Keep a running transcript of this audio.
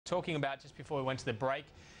talking about just before we went to the break.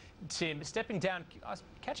 Tim, stepping down,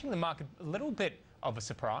 catching the market a little bit of a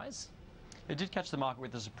surprise. It did catch the market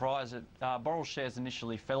with a surprise. Boral shares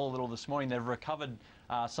initially fell a little this morning. They've recovered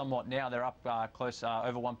somewhat now. They're up close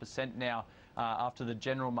over 1% now after the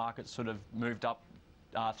general market sort of moved up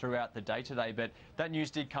throughout the day today. But that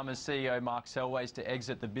news did come as CEO Mark Selway's to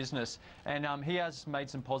exit the business, and he has made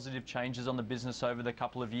some positive changes on the business over the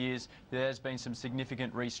couple of years. There's been some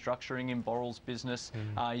significant restructuring in Boral's business.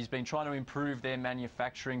 He's been trying to improve their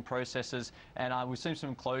manufacturing processes, and we've seen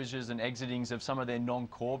some closures and exitings of some of their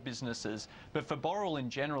non-core businesses. But for Boral in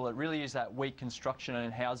general, it really is that weak construction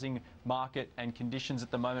and housing market and conditions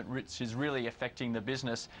at the moment which is really affecting the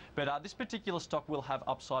business. But this particular stock will have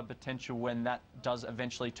upside potential when that does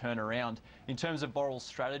eventually turn around. In terms of Boral's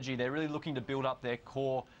strategy, they're really looking to build up their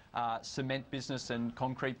core cement business and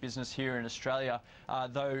concrete business here in Australia,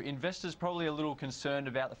 though investors probably a little concerned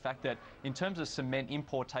about the fact that in terms of cement,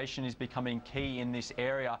 importation is becoming key in this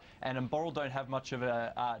area, and Boral don't have much of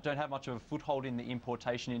a foothold in the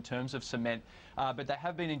importation in terms of cement, but they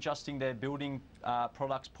have been adjusting their building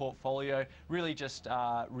products portfolio, really just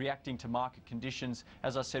reacting to market conditions.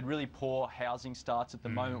 As I said, really poor housing starts at the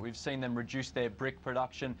moment. We've seen them reduce their brick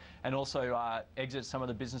production and also exit some of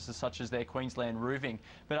the businesses such as their Queensland roofing.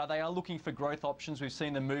 But they are looking for growth options. We've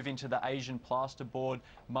seen them move into the Asian plasterboard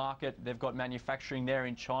market. They've got manufacturing there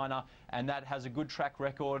in China, and that has a good track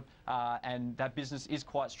record, and that business is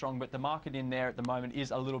quite strong. But the market in there at the moment is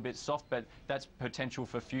a little bit soft, but that's potential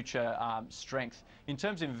for future strength. In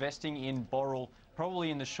terms of investing in Boral, probably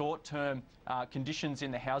in the short term, conditions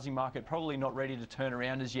in the housing market probably not ready to turn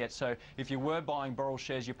around as yet. So if you were buying Boral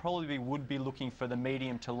shares, you probably would be looking for the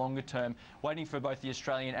medium to longer term, waiting for both the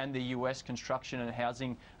Australian and the US construction and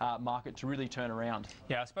housing market to really turn around.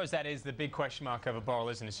 Yeah, I suppose that is the big question mark over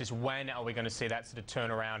Boral, isn't it? It's just when are we going to see that sort of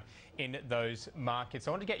turnaround in those markets?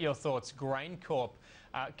 I want to get your thoughts. Graincorp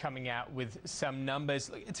coming out with some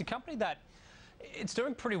numbers. It's a company that it's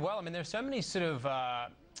doing pretty well. I mean, there are so many sort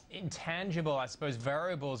of intangible, I suppose,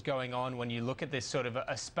 variables going on when you look at this sort of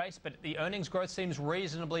a space, but the earnings growth seems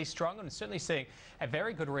reasonably strong, and certainly seeing a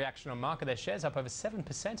very good reaction on market. Their shares up over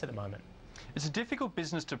 7% at the moment. It's a difficult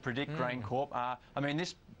business to predict, Graincorp. I mean,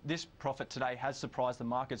 this profit today has surprised the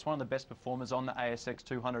market. It's one of the best performers on the ASX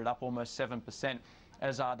 200, up almost 7%.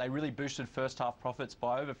 As they really boosted first half profits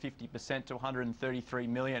by over 50% to 133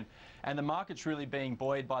 million. And the market's really being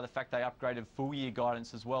buoyed by the fact they upgraded full year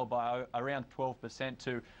guidance as well by around 12%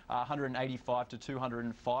 to 185 to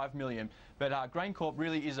 205 million. But Graincorp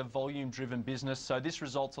really is a volume driven business, so this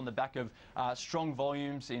results on the back of strong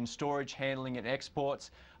volumes in storage, handling and exports.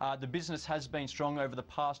 The business has been strong over the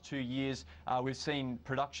past 2 years. We've seen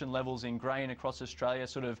production levels in grain across Australia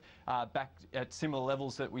sort of back at similar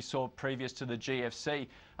levels that we saw previous to the GFC.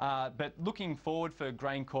 But looking forward for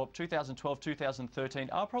Graincorp, 2012-2013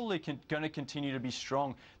 are probably going to continue to be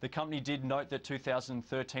strong. The company did note that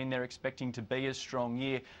 2013 they're expecting to be a strong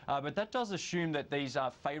year, but that does assume that these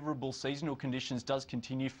favourable seasonal conditions does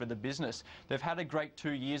continue for the business. They've had a great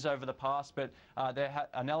 2 years over the past, but their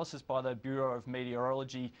analysis by the Bureau of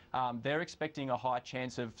Meteorology, they're expecting a high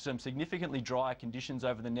chance of some significantly drier conditions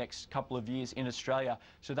over the next couple of years in Australia,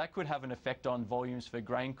 so that could have an effect on volumes for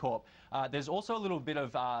Graincorp. There's also a little bit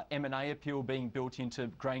of M&A appeal being built into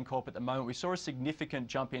Graincorp at the moment. We saw a significant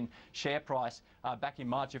jump in share price back in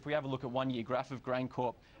March. If we have a look at 1 year graph of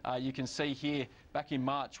Graincorp, you can see here back in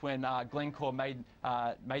March when Glencore made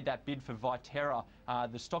that bid for Viterra,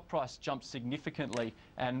 the stock price jumped significantly,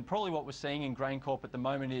 and probably what we're seeing in Graincorp at the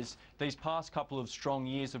moment is these past couple of strong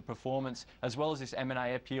years of performance as well as this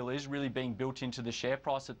M&A appeal is really being built into the share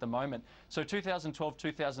price at the moment. So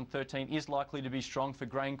 2012-2013 is likely to be strong for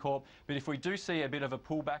Graincorp, but if we do see a bit of a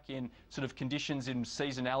pullback in sort of conditions in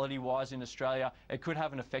seasonality wise in Australia, it could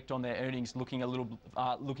have an effect on their earnings looking a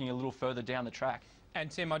little further down the track. And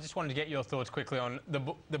Tim, I just wanted to get your thoughts quickly on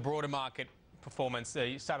the broader market performance.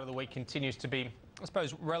 The start of the week continues to be, I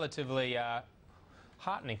suppose, relatively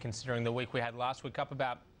heartening considering the week we had last week, up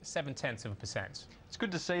about 0.7%. It's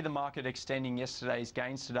good to see the market extending yesterday's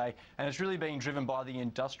gains today, and it's really being driven by the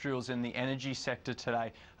industrials and the energy sector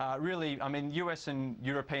today. Really, I mean, US and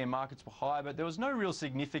European markets were high, but there was no real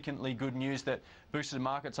significantly good news that boosted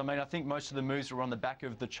markets. I mean, I think most of the moves were on the back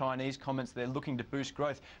of the Chinese comments. They're looking to boost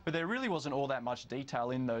growth, but there really wasn't all that much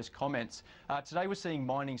detail in those comments. Today we're seeing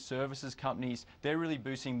mining services companies, they're really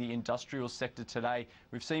boosting the industrial sector today.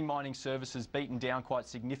 We've seen mining services beaten down quite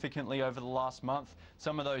significantly over the last month.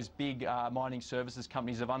 Some of those big mining services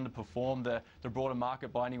companies have underperformed the broader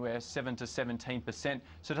market by anywhere 7 to 17%.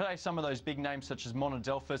 So today, some of those big names such as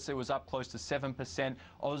Monadelphous, it was up close to 7%.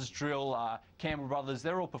 Ausdrill, Campbell Brothers,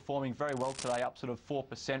 they're all performing very well today, up sort of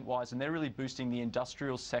 4% wise, and they're really boosting the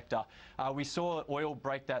industrial sector. We saw oil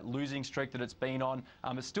break that losing streak that it's been on.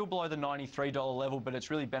 It's still below the $93 level, but it's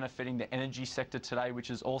really benefiting the energy sector today, which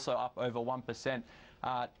is also up over 1%.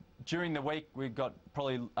 During the week, we've got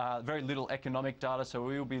probably very little economic data, so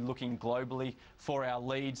we will be looking globally for our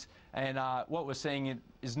leads. And what we're seeing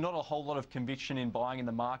is not a whole lot of conviction in buying in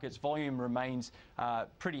the markets. Volume remains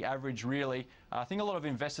pretty average, really. I think a lot of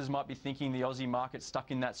investors might be thinking the Aussie market's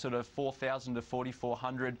stuck in that sort of 4,000 to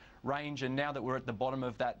 4,400 range, and now that we're at the bottom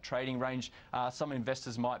of that trading range, some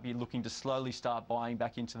investors might be looking to slowly start buying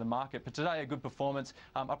back into the market. But today, a good performance,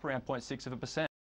 up around 0.6%.